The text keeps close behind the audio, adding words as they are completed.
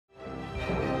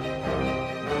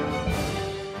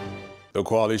The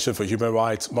Coalition for Human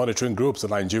Rights Monitoring Groups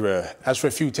in Nigeria has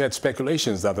refuted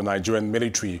speculations that the Nigerian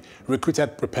military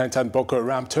recruited repentant Boko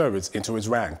Haram terrorists into its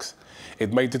ranks.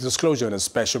 It made the disclosure in a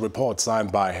special report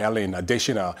signed by Helen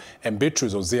Adeshina and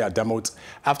Beatrice Ozea-Damot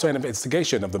after an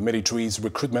investigation of the military's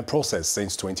recruitment process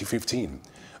since 2015.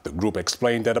 The group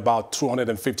explained that about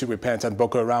 250 repentant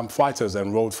Boko Haram fighters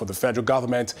enrolled for the federal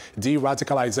government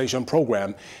de-radicalization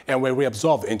program and were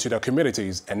reabsorbed into their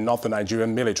communities and not the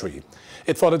Nigerian military.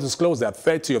 It further disclosed that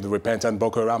 30 of the repentant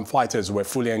Boko Haram fighters were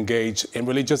fully engaged in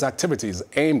religious activities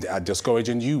aimed at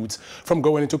discouraging youths from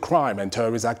going into crime and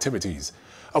terrorist activities.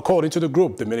 According to the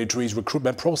group, the military's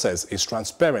recruitment process is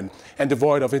transparent and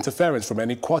devoid of interference from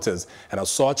any quarters, and as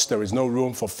such, there is no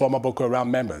room for former Boko Haram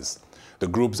members. The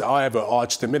groups, however,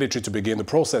 urged the military to begin the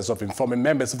process of informing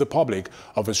members of the public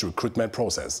of its recruitment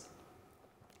process.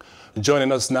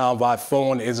 Joining us now via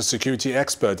phone is a security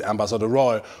expert, Ambassador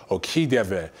Roy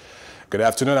Okhidiebvie. Good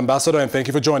afternoon, Ambassador, and thank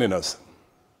you for joining us.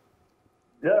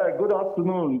 Yeah, good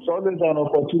afternoon. It's always an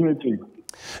opportunity.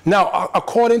 Now,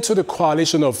 according to the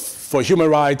Coalition for Human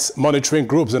Rights Monitoring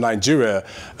Groups in Nigeria,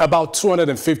 about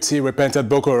 250 repentant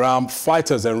Boko Haram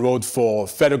fighters enrolled for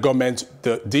federal government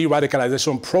the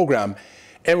de-radicalization program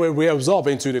and were reabsorbed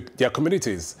into their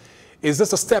communities. Is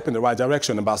this a step in the right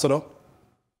direction, Ambassador?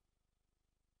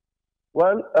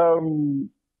 Well,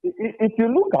 if you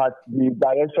look at the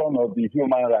direction of the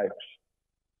human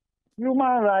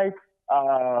rights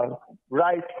are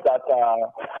rights that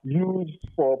are used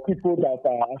for people that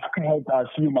are ascribed as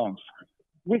humans.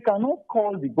 We cannot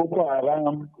call the Boko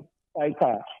Haram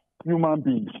fighters human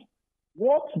beings.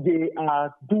 What they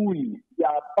are doing,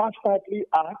 their bastardly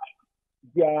acts,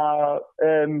 their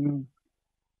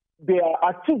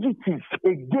activities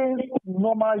against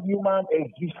normal human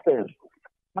existence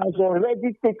has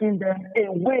already taken them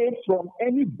away from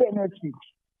any benefit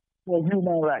for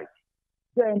human rights.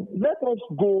 Then let us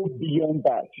go beyond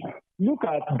that. Look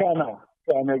at Ghana,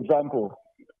 for an example.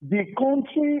 The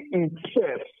country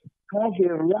itself has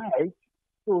a right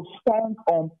to stand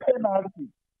on penalty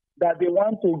that they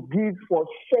want to give for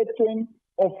certain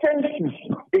offenses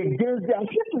against their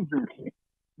citizens.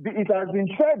 It has been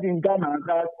said in Ghana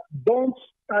that don't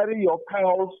carry your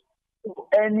cows to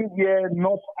anywhere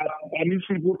not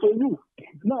admissible to you.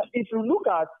 Now, if you look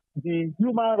at the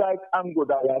human rights angle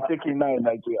that we are taking now in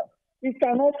Nigeria, it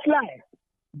cannot fly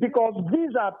because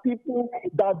these are people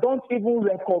that don't even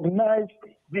recognize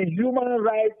the human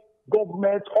rights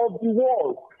government of the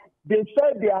world. They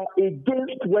said they are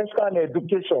against Western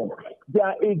education. They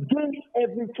are against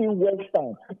everything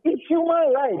Western. It's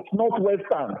human rights, not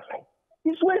Western.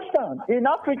 It's Western. In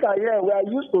Africa, yeah, we are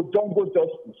used to jungle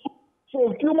justice.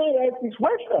 So human rights is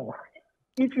Western.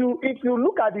 If you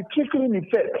look at the trickling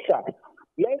effects,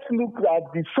 let's look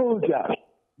at the soldiers,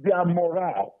 their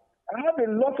morale. I have a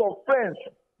lot of friends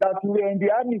that were in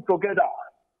the army together.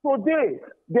 Today,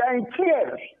 they are in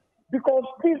tears because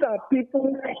these are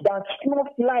people that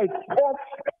snuffed lives of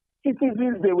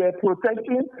citizens they were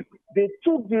protecting. They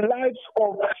took the lives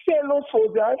of fellow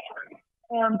soldiers,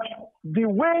 and the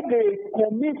way they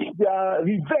commit their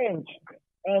revenge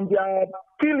and their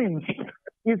killings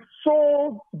is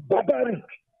so barbaric.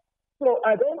 So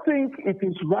I don't think it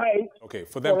is right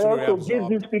for them to give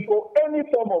these people any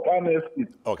form of amnesty.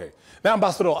 Okay. Now,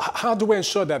 Ambassador, how do we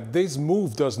ensure that this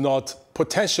move does not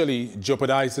potentially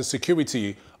jeopardize the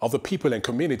security of the people and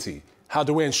community? How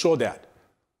do we ensure that?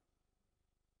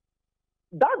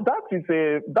 That is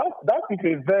a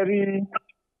very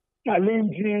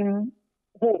challenging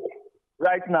hope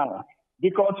right now,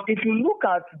 because if you look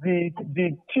at the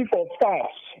chief of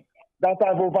staffs that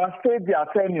have overstayed their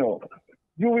tenure,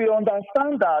 you will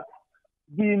understand that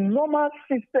the normal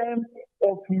system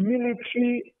of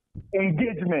military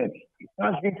engagement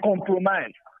has been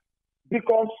compromised.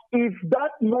 Because if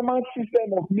that normal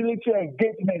system of military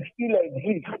engagement still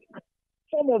exists,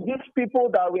 some of these people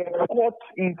that were caught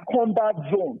in combat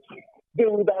zones, they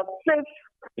would have faced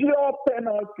pure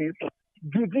penalties,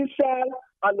 judicial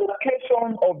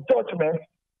allocation of judgment,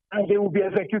 and they will be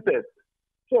executed.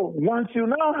 So once you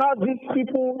now have these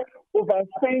people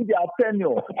overstaying their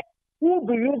tenure, who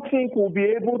do you think will be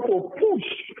able to push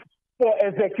for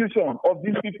execution of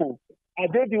these people? Are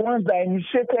they the ones that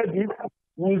initiated this?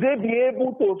 Will they be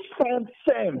able to stand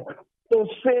firm to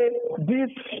say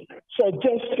this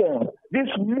suggestion, this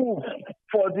move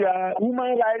for their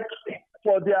human rights,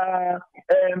 for their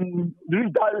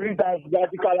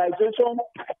radicalization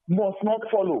must not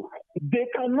follow? They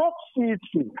cannot see it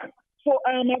through. So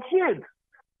I am afraid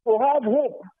to have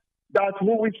hope that we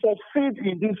will succeed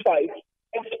in this fight,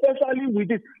 especially with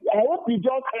this. I hope you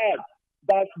just heard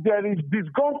that there is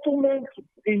disgruntlement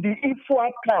in the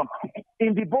ISWAP camp,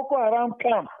 in the Boko Haram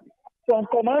camp. Some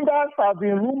commanders have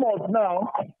been rumored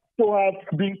now to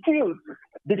have been killed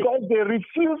because they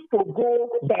refuse to go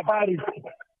barbaric.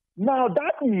 Now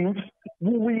that means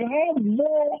we will have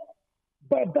more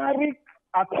barbaric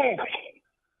attacks,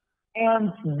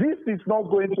 and this is not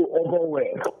going to augur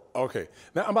well. Okay.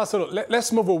 Now, Ambassador,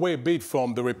 let's move away a bit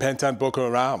from the repentant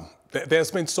Boko Haram.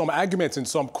 There's been some arguments in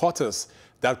some quarters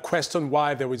that question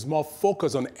why there is more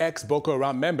focus on ex-Boko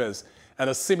Haram members and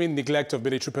a seeming neglect of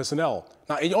military personnel.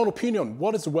 Now, in your own opinion,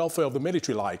 what is the welfare of the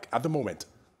military like at the moment?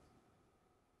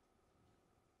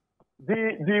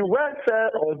 The welfare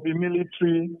of the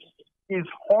military is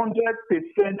 100%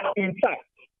 intact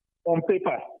on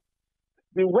paper.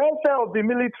 The welfare of the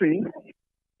military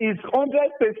is 100%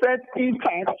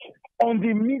 intact on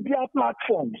the media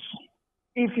platforms.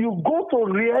 If you go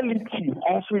to reality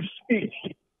as we speak,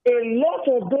 a lot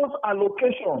of those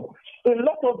allocations, a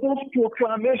lot of those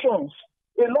proclamations,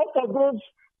 a lot of those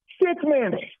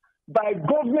statements by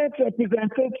government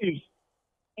representatives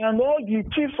and all the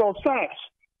chiefs of staff,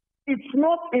 it's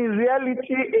not in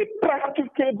reality a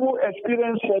practicable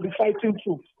experience for the fighting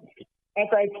troops. As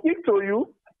I speak to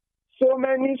you, so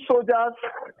many soldiers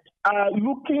are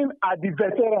looking at the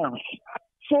veterans.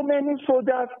 So many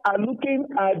soldiers are looking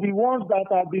at the ones that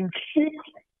have been sick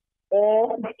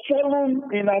or fallen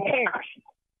in attacks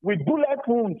with bullet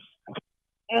wounds.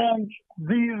 And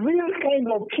the real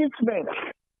kind of treatment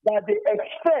that they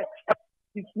expect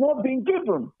is not being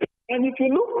given. And if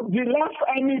you look the last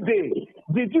Army Day,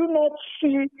 did you not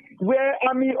see where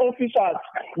Army officers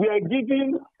were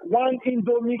giving 1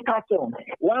 Indomie carton,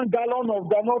 1 gallon of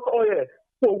groundnut oil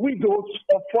to widows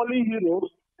of fallen heroes?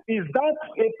 Is that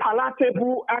a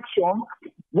palatable action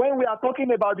when we are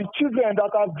talking about the children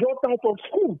that are dropped out of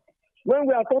school? When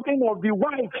we are talking of the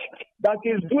wife that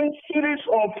is doing series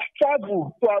of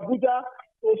travel to Abuja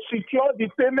to secure the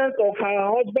payment of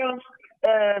her husband's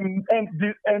and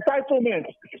the entitlement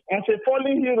as a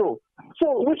fallen hero.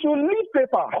 So we should leave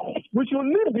paper, we should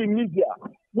leave the media,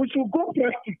 we should go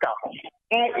practical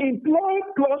and employ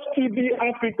Plus TV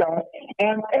Africa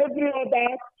and every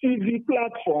other TV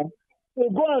platform to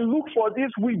go and look for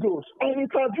these widows and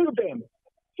interview them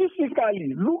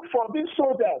physically. Look for these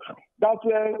soldiers that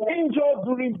were injured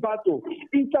during battle,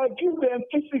 interview them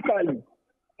physically,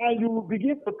 and you will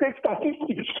begin to take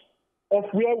statistics of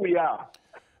where we are.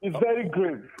 It's very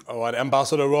grave. All right,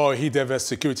 Ambassador Okhidiebvie,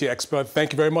 security expert,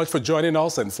 thank you very much for joining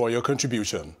us and for your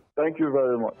contribution. Thank you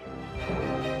very much.